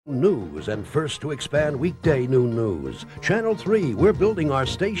News and first to expand weekday noon news. Channel 3, we're building our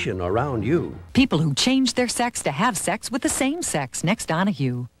station around you. People who change their sex to have sex with the same sex. Next,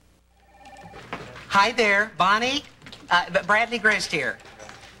 Donahue. Hi there, Bonnie. Bradley Grist here.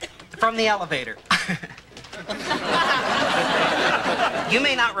 From the elevator. You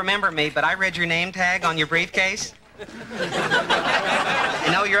may not remember me, but I read your name tag on your briefcase. I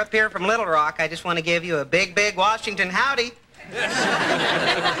know you're up here from Little Rock. I just want to give you a big, big Washington howdy.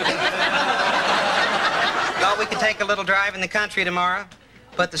 Thought we could take a little drive in the country tomorrow.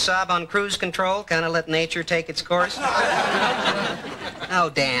 Put the Saab on cruise control, kind of let nature take its course. Oh,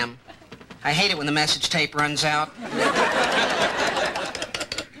 damn. I hate it when the message tape runs out.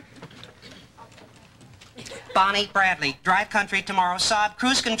 Bonnie, Bradley, drive country tomorrow. Saab,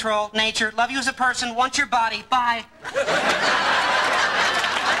 cruise control, nature, love you as a person, want your body, bye.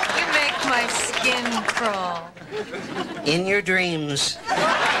 You make my skin crawl. In your dreams.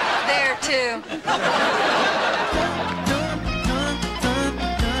 There, too.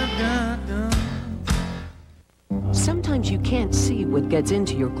 Sometimes you can't see what gets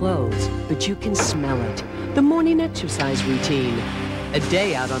into your clothes, but you can smell it. The morning exercise routine. A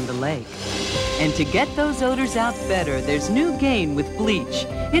day out on the lake. And to get those odors out better, there's new Gain with bleach.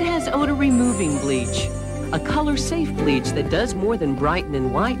 It has odor-removing bleach. A color-safe bleach that does more than brighten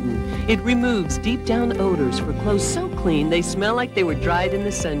and whiten. It removes deep-down odors for clothes so clean they smell like they were dried in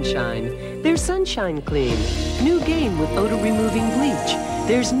the sunshine. They're sunshine clean. New Gain with odor-removing bleach.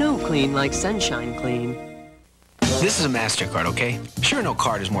 There's no clean like sunshine clean. This is a MasterCard, okay? Sure, no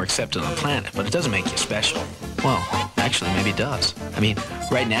card is more accepted on the planet, but it doesn't make you special. Well, actually, maybe it does. I mean,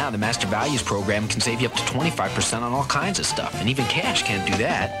 right now, the Master Values program can save you up to 25% on all kinds of stuff, and even cash can't do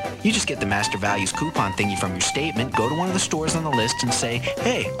that. You just get the Master Values coupon thingy from your statement, go to one of the stores on the list and say,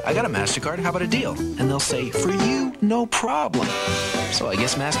 hey, I got a MasterCard, how about a deal? And they'll say, for you, no problem. So I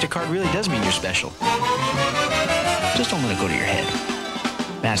guess MasterCard really does mean you're special. Just don't let it go to your head.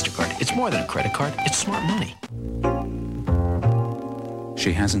 MasterCard, it's more than a credit card, it's smart money.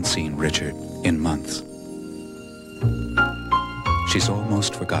 She hasn't seen Richard in months. She's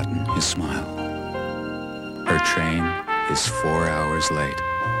almost forgotten his smile. Her train is 4 hours late.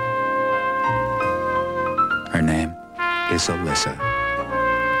 Her name is Alyssa.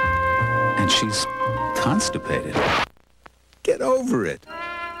 And she's constipated. Get over it.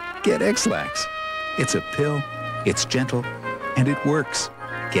 Get X-Lax. It's a pill, it's gentle, and it works.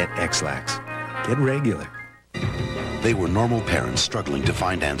 Get X-Lax. Get regular. They were normal parents struggling to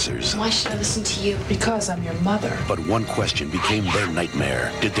find answers. Why should I listen to you? Because I'm your mother. But one question became their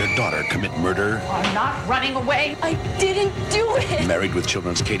nightmare. Did their daughter commit murder? I'm not running away. I didn't do it. Married with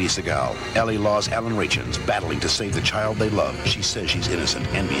Children's Katie Segal, Ellie Law's Alan Rachins, battling to save the child they love. She says she's innocent.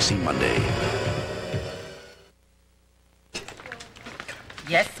 NBC Monday.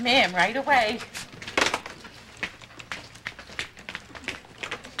 Yes, ma'am, right away.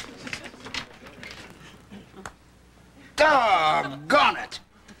 Doggone it!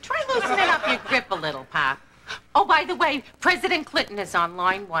 Try loosening up your grip a little, Pop. Oh, by the way, President Clinton is on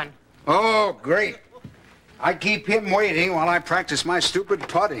line 1. Oh, great. I keep him waiting while I practice my stupid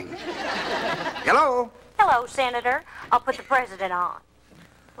putting. Hello? Hello, Senator. I'll put the president on.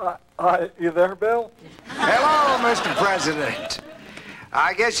 You there, Bill? Hello, Mr. President.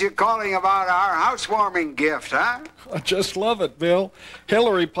 I guess you're calling about our housewarming gift, huh? I just love it, Bill.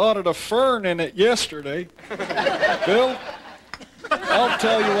 Hillary potted a fern in it yesterday. Bill, I'll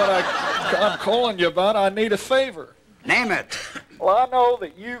tell you what I'm calling you about. I need a favor. Name it. Well, I know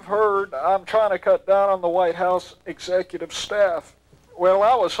that you've heard I'm trying to cut down on the White House executive staff. Well,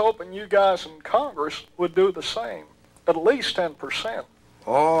 I was hoping you guys in Congress would do the same. At least 10%.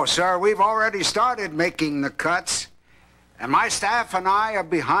 Oh, sir, we've already started making the cuts. And my staff and I are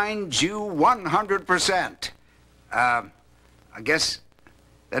behind you 100%. I guess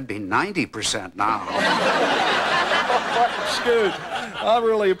that'd be 90% now. That's good. I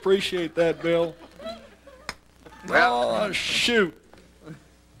really appreciate that, Bill. Well, oh, shoot.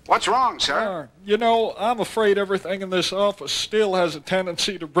 What's wrong, sir? You know, I'm afraid everything in this office still has a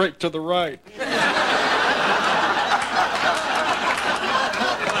tendency to break to the right.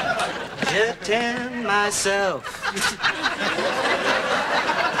 Just tell myself.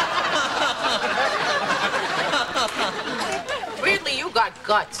 Really, you got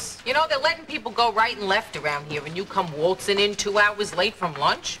guts. You know, they're letting people go right and left around here, and you come waltzing in 2 hours late from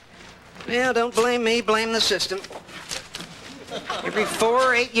lunch? Well, don't blame me, blame the system. Every 4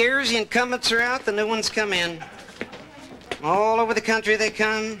 or 8 years, the incumbents are out, the new ones come in. All over the country they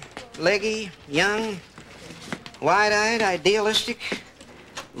come, leggy, young, wide-eyed, idealistic,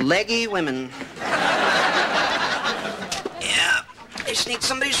 leggy women. Yeah, they sneak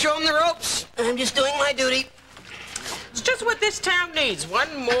somebody to show them the ropes. I'm just doing my duty. It's just what this town needs. One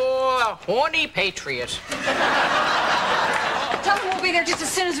more horny patriot. Tell them we'll be there just as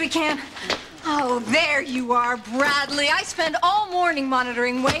soon as we can. Oh, there you are, Bradley. I spend all morning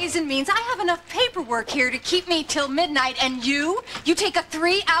monitoring Ways and Means. I have enough paperwork here to keep me till midnight. And you take a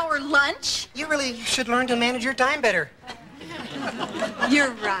 3-hour lunch? You really should learn to manage your time better.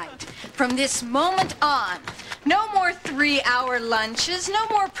 You're right. From this moment on, no more 3-hour lunches, no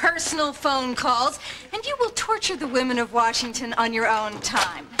more personal phone calls, and you will torture the women of Washington on your own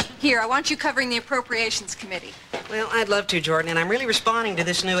time. Here, I want you covering the Appropriations Committee. Well, I'd love to, Jordan, and I'm really responding to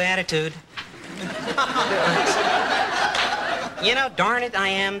this new attitude. You know, darn it, I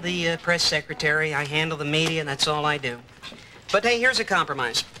am the press secretary. I handle the media, and that's all I do. But hey, here's a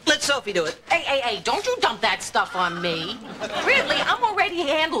compromise. Let Sophie do it. Hey, don't you dump that stuff on me. Really, I'm already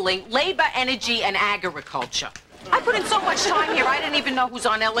handling labor, energy, and agriculture. I put in so much time here, I didn't even know who's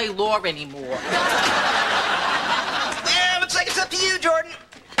on LA Law anymore. Yeah, looks like it's up to you, Jordan.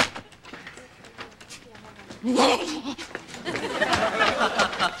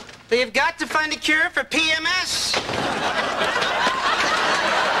 They've got to find a cure for PMS.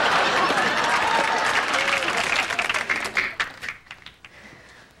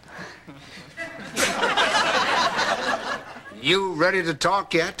 You ready to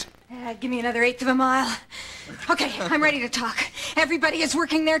talk yet? Give me another 1/8 of a mile. Okay, I'm ready to talk. Everybody is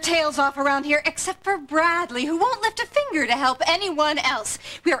working their tails off around here except for Bradley, who won't lift a finger to help anyone else.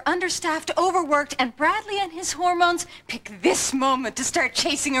 We are understaffed, overworked, and Bradley and his hormones pick this moment to start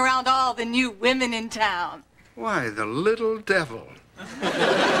chasing around all the new women in town. Why, the little devil.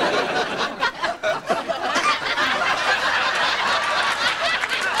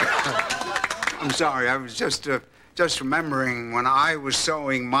 I'm sorry, I was just remembering when I was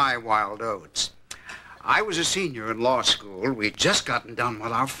sowing my wild oats. I was a senior in law school. We'd just gotten done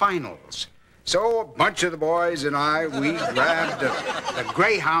with our finals. So a bunch of the boys and I, we grabbed a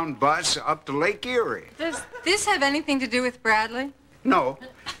Greyhound bus up to Lake Erie. Does this have anything to do with Bradley? No.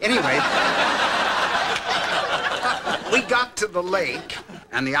 Anyway, we got to the lake,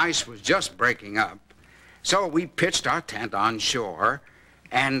 and the ice was just breaking up. So we pitched our tent on shore,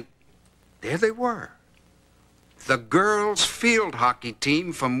 and there they were. The girls' field hockey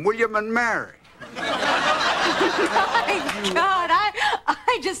team from William and Mary. My God,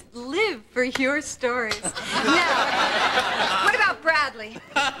 I just live for your stories. Now, what about Bradley?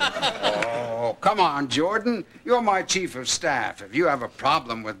 Oh, come on, Jordan. You're my chief of staff. If you have a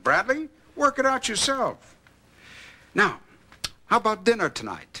problem with Bradley, work it out yourself. Now, how about dinner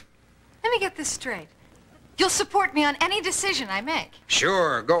tonight? Let me get this straight. You'll support me on any decision I make.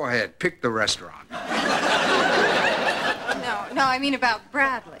 Sure, go ahead. Pick the restaurant. No, I mean about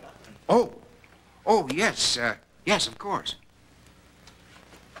Bradley. Oh, yes, yes, of course.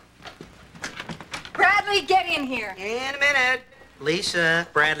 Bradley, get in here. In a minute. Lisa,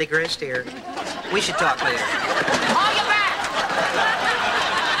 Bradley Grist here. We should talk later. Call you back!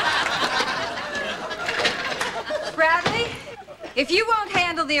 Bradley, if you won't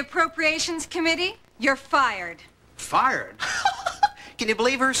handle the Appropriations Committee, you're fired. Fired? Can you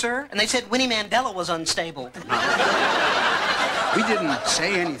believe her, sir? And they said Winnie Mandela was unstable. We didn't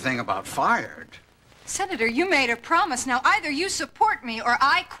say anything about fired. Senator, you made a promise. Now, either you support me or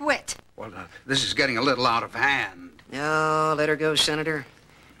I quit. Well, this is getting a little out of hand. No, let her go, Senator.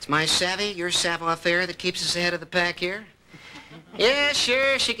 It's my savvy, your savoir-faire that keeps us ahead of the pack here. Yeah,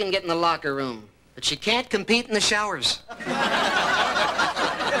 sure, she can get in the locker room, but she can't compete in the showers.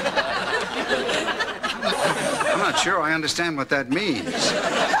 I'm not sure I understand what that means.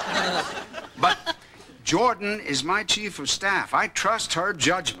 But Jordan is my chief of staff. I trust her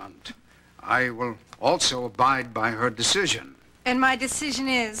judgment. I will also abide by her decision. And my decision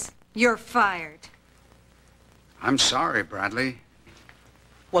is, you're fired. I'm sorry, Bradley.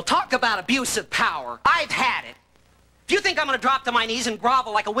 Well, talk about abuse of power. I've had it. If you think I'm going to drop to my knees and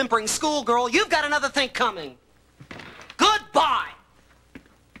grovel like a whimpering schoolgirl, you've got another thing coming. Goodbye.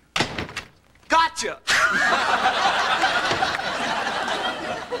 Gotcha.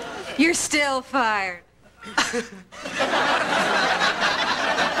 You're still fired.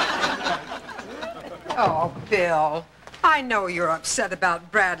 Oh, Bill, I know you're upset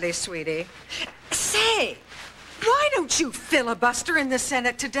about Bradley, sweetie. Say, why don't you filibuster in the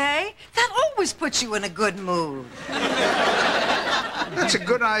Senate today? That always puts you in a good mood. That's a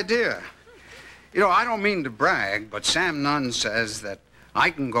good idea. You know, I don't mean to brag, but Sam Nunn says that I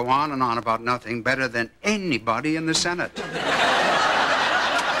can go on and on about nothing better than anybody in the Senate.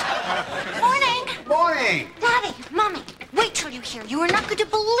 Morning. Morning. Daddy, Mommy, wait till tell you here. You are not going to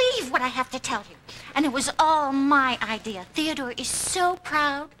believe what I have to tell you. And it was all my idea. Theodore is so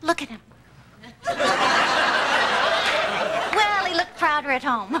proud. Look at him. Well, he looked prouder at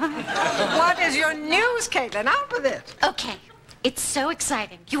home. What is your news, Caitlin? Out with it. Okay. It's so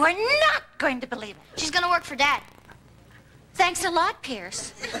exciting. You are not going to believe it. She's gonna work for Dad. Thanks a lot,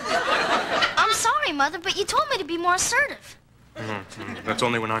 Pierce. I'm sorry, Mother, but you told me to be more assertive. That's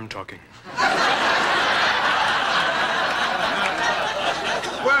only when I'm talking.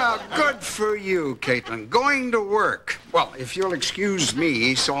 Well, good for you, Caitlin. Going to work. Well, if you'll excuse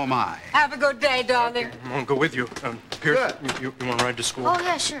me, so am I. Have a good day, darling. I'll go with you. Pierce, you want to ride to school? Oh,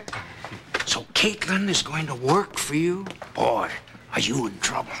 yeah, sure. So Caitlin is going to work for you? Boy, are you in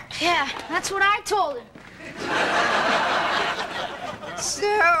trouble. Yeah, that's what I told him.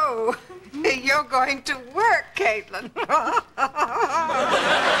 So, you're going to work, Caitlin.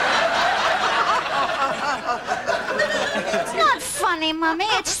 It's not funny, Mommy.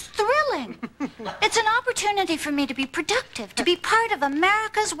 It's thrilling. It's an opportunity for me to be productive, to be part of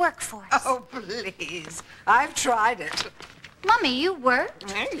America's workforce. Oh, please. I've tried it. Mommy, you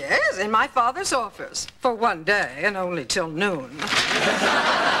worked? Yes, in my father's office. For one day, and only till noon.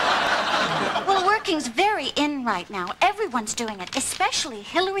 Well, working's very in right now. Everyone's doing it, especially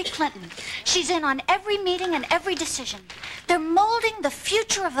Hillary Clinton. She's in on every meeting and every decision. They're molding the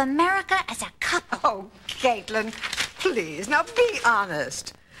future of America as a couple. Oh, Caitlin, please, now be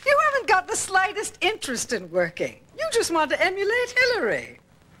honest. You haven't got the slightest interest in working. You just want to emulate Hillary.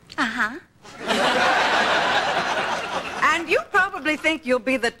 Uh-huh. And you probably think you'll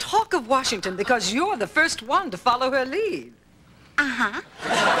be the talk of Washington because you're the first one to follow her lead. Uh-huh.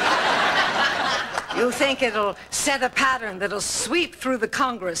 You think it'll set a pattern that'll sweep through the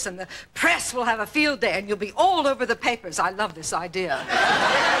Congress and the press will have a field day and you'll be all over the papers. I love this idea.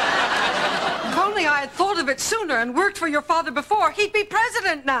 If only I had thought of it sooner and worked for your father before, he'd be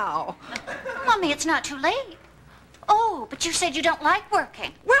president now. Mommy, it's not too late. Oh, but you said you don't like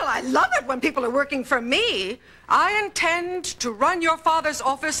working. Well, I love it when people are working for me. I intend to run your father's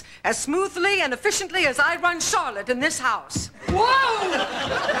office as smoothly and efficiently as I run Charlotte in this house. Whoa!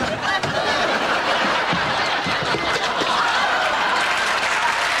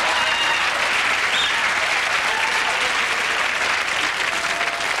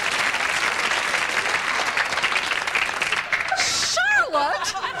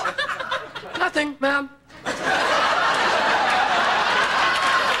 Charlotte? Nothing, ma'am.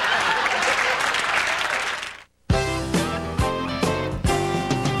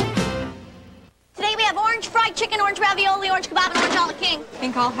 Today we have orange fried chicken, orange ravioli, orange kebab, and orange a la king. I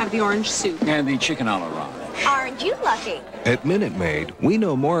think I'll have the orange soup. And the chicken a la orange. Aren't you lucky? At Minute Maid, we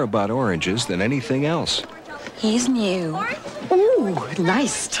know more about oranges than anything else. He's new. Ooh,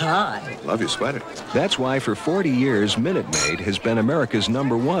 nice tie. Love your sweater. That's why for 40 years, Minute Maid has been America's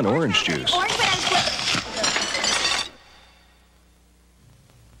 #1 orange juice. Orange banana split.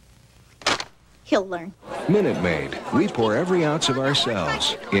 He'll learn. Minute Maid, we pour every ounce of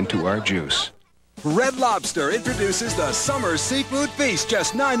ourselves into our juice. Red Lobster introduces the Summer Seafood Feast,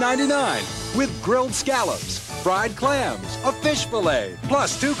 just $9.99, with grilled scallops, fried clams, a fish fillet,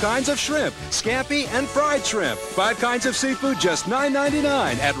 plus 2 kinds of shrimp, scampi and fried shrimp. 5 kinds of seafood, just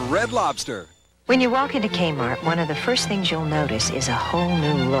 $9.99 at Red Lobster. When you walk into Kmart, one of the first things you'll notice is a whole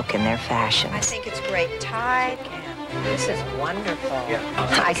new look in their fashions. I think it's great tie, Cam. This is wonderful.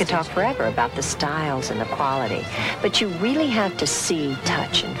 I could talk forever about the styles and the quality, but you really have to see,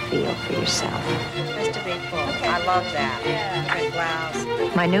 touch, and feel for yourself. Just to be full. I love that. Yeah. Good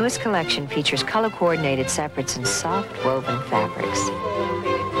blouse. My newest collection features color-coordinated separates and soft woven fabrics.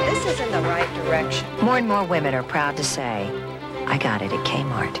 This is in the right direction. More and more women are proud to say, I got it at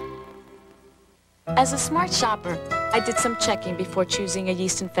Kmart. As a smart shopper, I did some checking before choosing a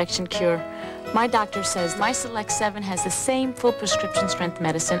yeast infection cure. My doctor says my Select 7 has the same full prescription strength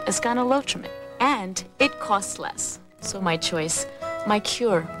medicine as Gynolotrimid, and it costs less. So my choice, my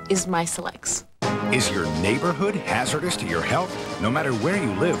cure, is My Selects. Is your neighborhood hazardous to your health? No matter where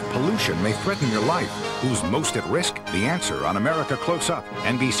you live, pollution may threaten your life. Who's most at risk? The answer on America Close Up,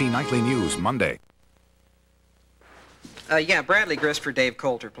 NBC Nightly News, Monday. Yeah, Bradley Grist for Dave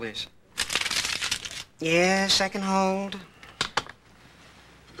Coulter, please. Yeah, second hold.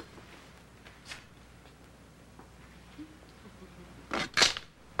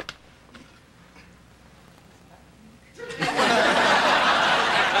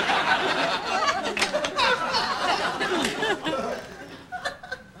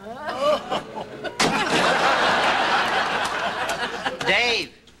 Dave!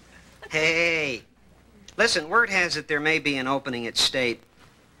 Hey. Listen, word has it there may be an opening at State.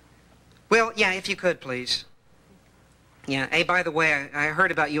 Well, yeah, if you could, please. Yeah, hey, by the way, I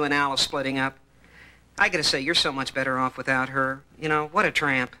heard about you and Alice splitting up. I gotta say, you're so much better off without her. You know, what a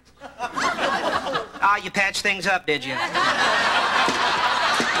tramp. Ah, you patched things up, did you?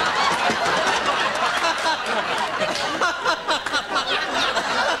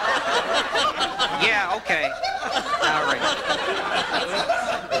 Yeah, okay. All right.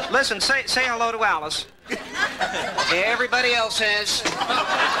 Listen, say hello to Alice. Everybody else has.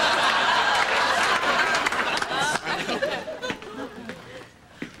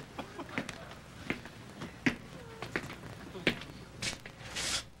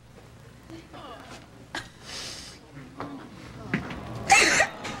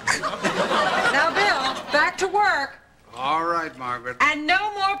 Now, Bill, back to work. All right, Margaret. And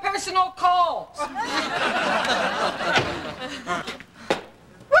no more personal calls. Well,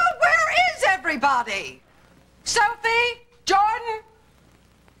 where is everybody? Sophie? Jordan?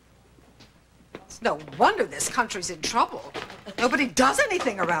 It's no wonder this country's in trouble. Nobody does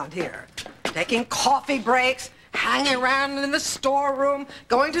anything around here. Taking coffee breaks, hanging around in the storeroom,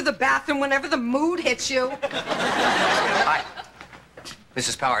 going to the bathroom whenever the mood hits you. Hi.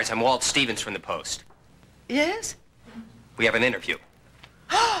 Mrs. Powers, I'm Walt Stevens from the Post. Yes? We have an interview.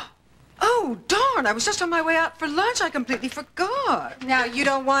 Oh, darn, I was just on my way out for lunch. I completely forgot. Now, you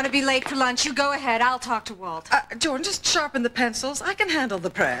don't want to be late for lunch. You go ahead. I'll talk to Walt. Jordan, just sharpen the pencils. I can handle the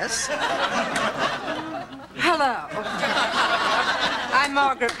press. Hello. I'm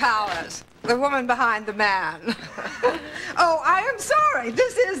Margaret Powers, the woman behind the man. Oh, I am sorry.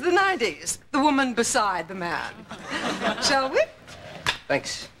 This is the 90s. The woman beside the man. Shall we?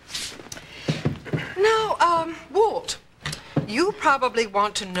 Thanks. Now, Walt, you probably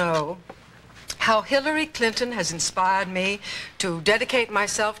want to know how Hillary Clinton has inspired me to dedicate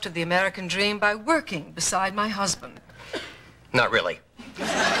myself to the American dream by working beside my husband. Not really.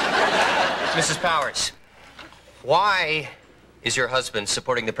 Mrs. Powers, why is your husband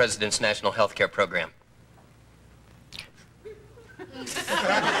supporting the president's national health care program?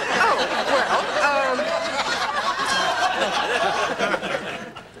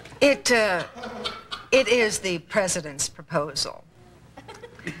 It is the president's proposal.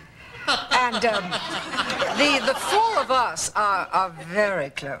 And the four of us are very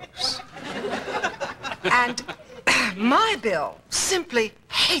close. And my Bill simply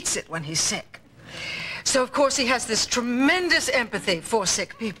hates it when he's sick. So, of course, he has this tremendous empathy for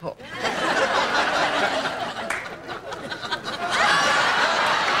sick people.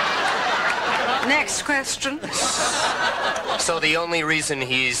 Next question. So the only reason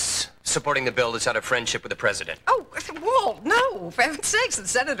he's supporting the bill is out of friendship with the president? Oh, Walt, no. For heaven's sakes, the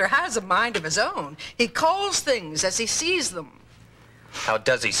senator has a mind of his own. He calls things as he sees them. How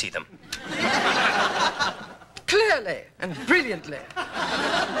does he see them? Clearly and brilliantly.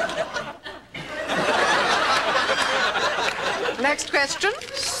 Next question.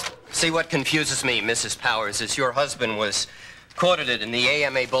 See, what confuses me, Mrs. Powers, is your husband was quoted it in the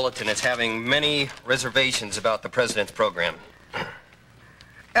AMA bulletin as having many reservations about the president's program.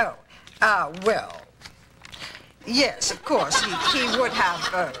 Oh, well, yes, of course, he would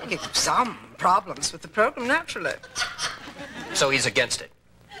have some problems with the program, naturally. So he's against it?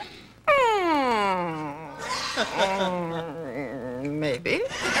 Maybe.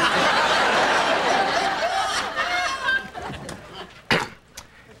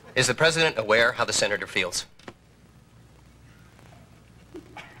 Is the president aware how the senator feels?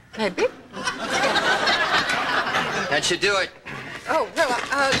 Maybe. That should do it. Oh, well,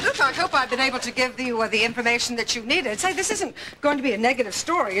 look, I hope I've been able to give you the information that you needed. Say, this isn't going to be a negative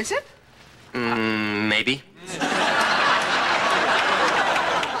story, is it? Maybe.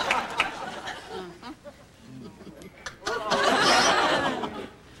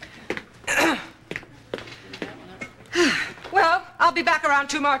 Well, I'll be back around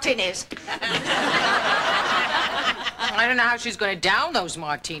 2 martinis. I don't know how she's going to down those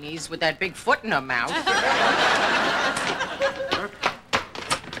martinis with that big foot in her mouth.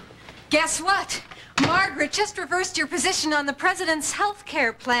 Guess what? Margaret just reversed your position on the president's health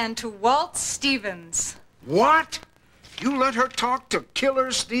care plan to Walt Stevens. What? You let her talk to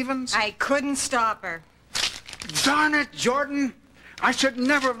Killer Stevens? I couldn't stop her. Darn it, Jordan. I should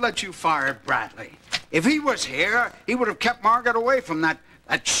never have let you fire Bradley. If he was here, he would have kept Margaret away from that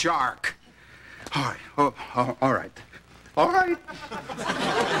shark. All right. Oh, all right. All right.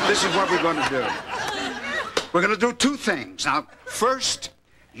 This is what we're going to do. We're going to do 2 things. Now, first,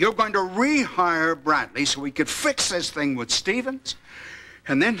 you're going to rehire Bradley so we could fix this thing with Stevens.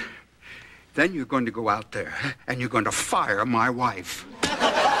 And then you're going to go out there and you're going to fire my wife.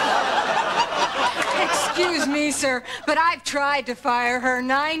 Excuse Excuse me, sir, but I've tried to fire her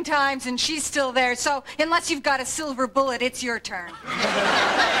 9 times and she's still there. So unless you've got a silver bullet, it's your turn.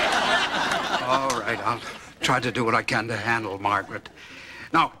 All right, I'll try to do what I can to handle Margaret.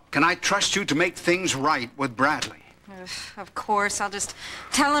 Now, can I trust you to make things right with Bradley? Of course, I'll just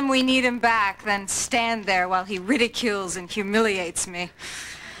tell him we need him back, then stand there while he ridicules and humiliates me.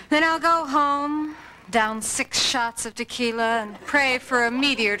 Then I'll go home, down 6 shots of tequila, and pray for a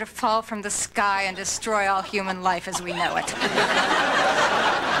meteor to fall from the sky and destroy all human life as we know it.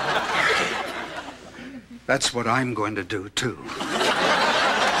 That's what I'm going to do, too.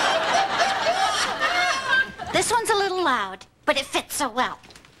 This one's a little loud, but it fits so well.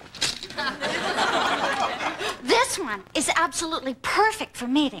 This one is absolutely perfect for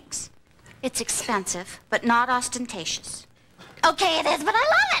meetings. It's expensive, but not ostentatious. Okay, it is, but I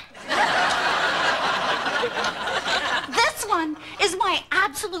love it. This one is my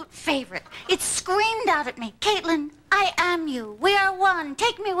absolute favorite. It screamed out at me, Caitlin, I am you. We are one.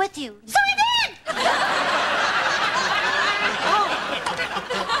 Take me with you. So I did!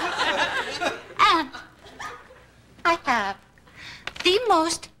 And I have the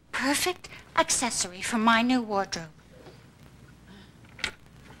most perfect accessory for my new wardrobe.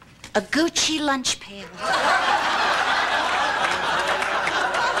 A Gucci lunch pail.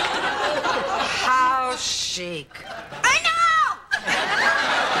 How chic. I know!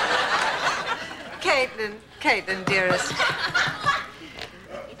 Caitlin, dearest.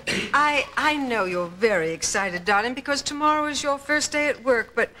 I know you're very excited, darling, because tomorrow is your first day at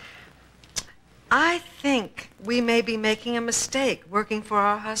work, but I think we may be making a mistake working for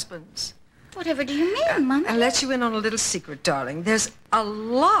our husbands. Whatever do you mean, Mom? I'll let you in on a little secret, darling. There's a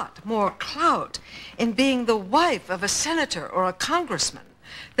lot more clout in being the wife of a senator or a congressman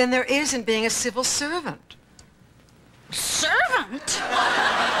than there is in being a civil servant. Servant?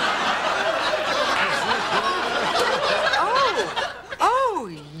 Oh,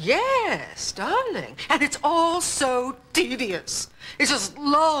 yes, darling. And it's all so tedious. It just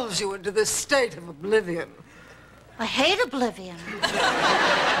lulls you into this state of oblivion. I hate oblivion.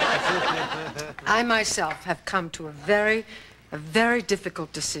 I myself have come to a very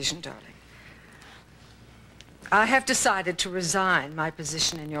difficult decision, darling. I have decided to resign my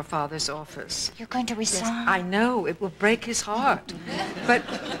position in your father's office. You're going to resign? Yes, I know. It will break his heart. But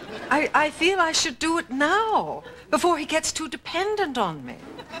I feel I should do it now, before he gets too dependent on me.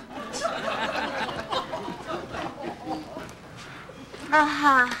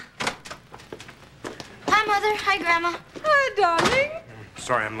 Uh-huh. Hi, Mother. Hi, Grandma. Hi, darling.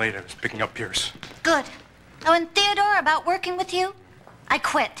 Sorry I'm late. I was picking up Pierce. Good. Oh, and Theodore, about working with you, I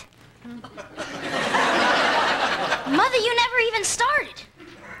quit. Mother, you never even started.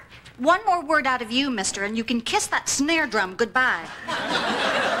 One more word out of you, mister, and you can kiss that snare drum goodbye.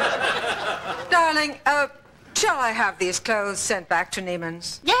 Darling, shall I have these clothes sent back to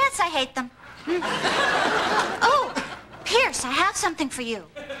Neiman's? Yes, I hate them. Oh, Pierce, I have something for you.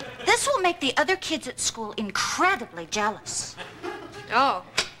 This will make the other kids at school incredibly jealous. Oh,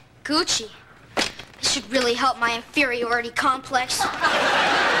 Gucci. This should really help my inferiority complex.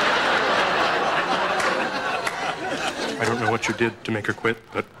 I don't know what you did to make her quit,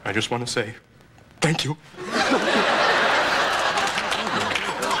 but I just want to say thank you.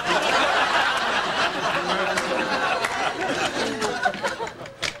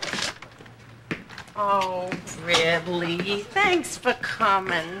 Oh, Bradley, thanks for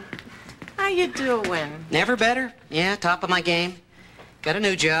coming. How you doing? Never better. Yeah, top of my game. Got a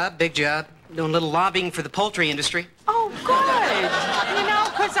new job, big job. Doing a little lobbying for the poultry industry. Oh, good. You know,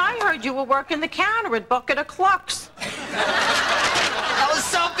 because I heard you were working the counter at Bucket of Clucks. Oh,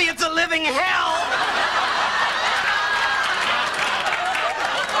 Sophie, it's a living hell!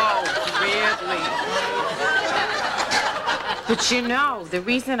 Oh, Bradley. But you know, the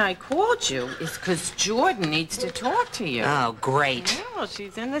reason I called you is because Jordan needs to talk to you. Oh, great. Well,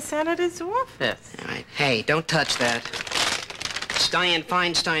 she's in the senator's office. All right. Hey, don't touch that. It's Dianne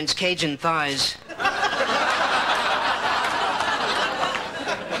Feinstein's Cajun thighs.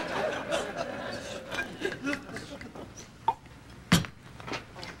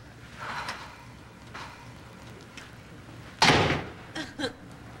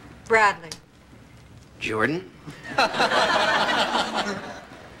 Bradley. Jordan?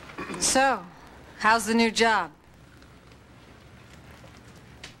 So, how's the new job?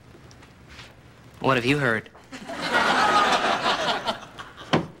 What have you heard?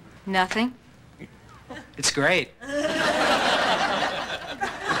 Nothing. It's great.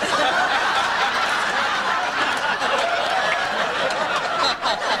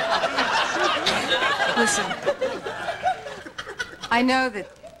 Listen, I know that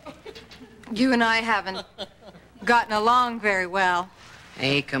You and I haven't gotten along very well.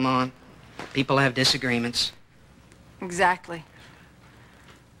 Hey, come on. People have disagreements. Exactly.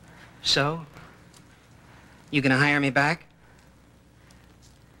 So? You gonna hire me back?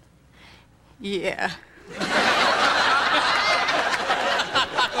 Yeah.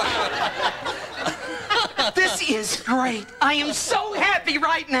 This is great. I am so happy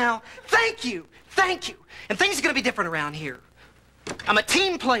right now. Thank you. Thank you. And things are gonna be different around here. I'm a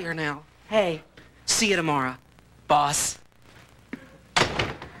team player now. Hey, see you tomorrow, boss.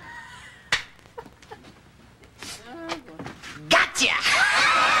 Gotcha!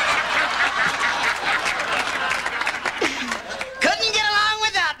 Couldn't get along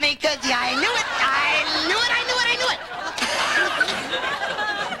without me, could ya? I knew it.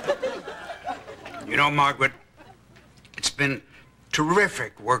 You know, Margaret, it's been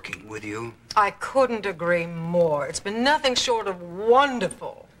terrific working with you. I couldn't agree more. It's been nothing short of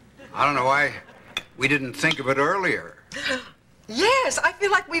wonderful. I don't know why we didn't think of it earlier. Yes, I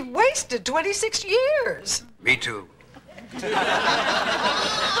feel like we've wasted 26 years. Me too.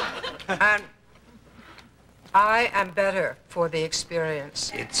 And I am better for the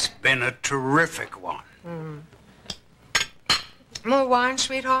experience. It's been a terrific one. More wine,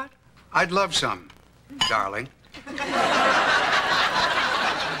 sweetheart? I'd love some, darling.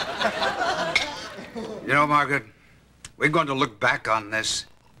 You know, Margaret, we're going to look back on this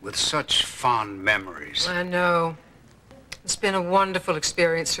with such fond memories. I know. It's been a wonderful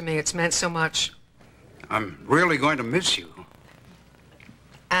experience for me. It's meant so much. I'm really going to miss you.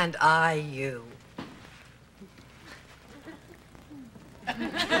 And I you.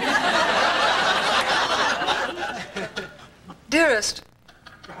 Dearest,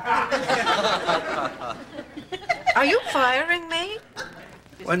 are you firing me?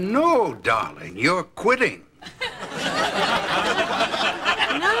 Well, no, darling. You're quitting.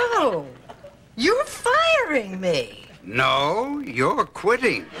 No. You're firing me. No, you're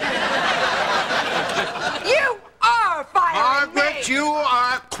quitting. You are firing Margaret, me. you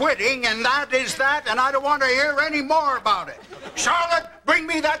are quitting, and that is that, and I don't want to hear any more about it. Charlotte, bring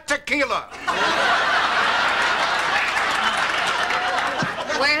me that tequila.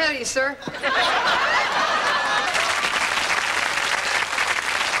 Way ahead of you, sir.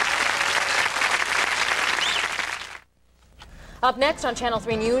 Up next on Channel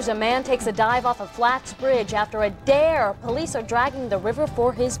 3 News, a man takes a dive off a Flats Bridge after a dare. Police are dragging the river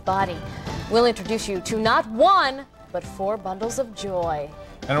for his body. We'll introduce you to not one, but 4 bundles of joy.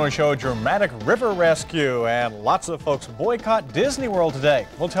 And we show a dramatic river rescue, and lots of folks boycott Disney World today.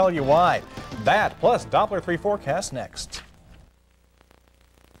 We'll tell you why. That, plus Doppler 3 forecast next.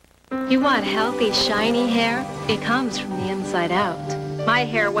 You want healthy, shiny hair? It comes from the inside out. My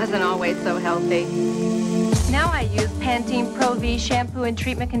hair wasn't always so healthy. Now I use Pantene Pro V shampoo and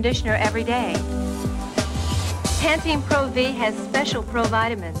treatment conditioner every day. Pantene Pro V has special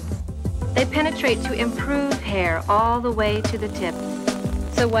provitamins. They penetrate to improve hair all the way to the tips.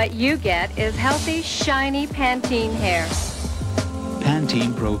 So what you get is healthy, shiny Pantene hair.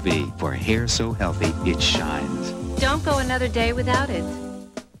 Pantene Pro V, for hair so healthy it shines. Don't go another day without it.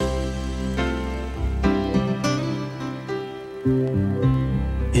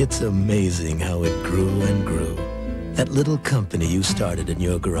 It's amazing how it grew and grew. That little company you started in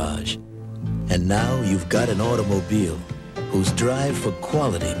your garage. And now you've got an automobile whose drive for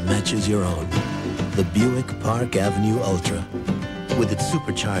quality matches your own. The Buick Park Avenue Ultra. With its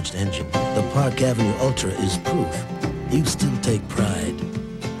supercharged engine, the Park Avenue Ultra is proof you still take pride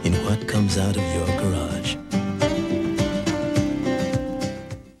in what comes out of your garage.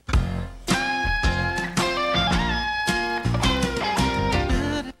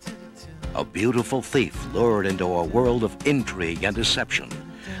 A beautiful thief lured into a world of intrigue and deception.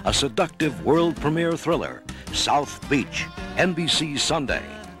 A seductive world premiere thriller, South Beach, NBC Sunday.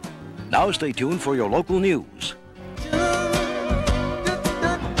 Now stay tuned for your local news.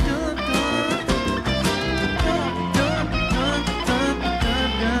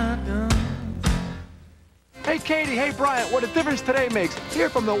 Hey, Katie, hey, Bryant, what a difference today makes. Here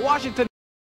from the Washington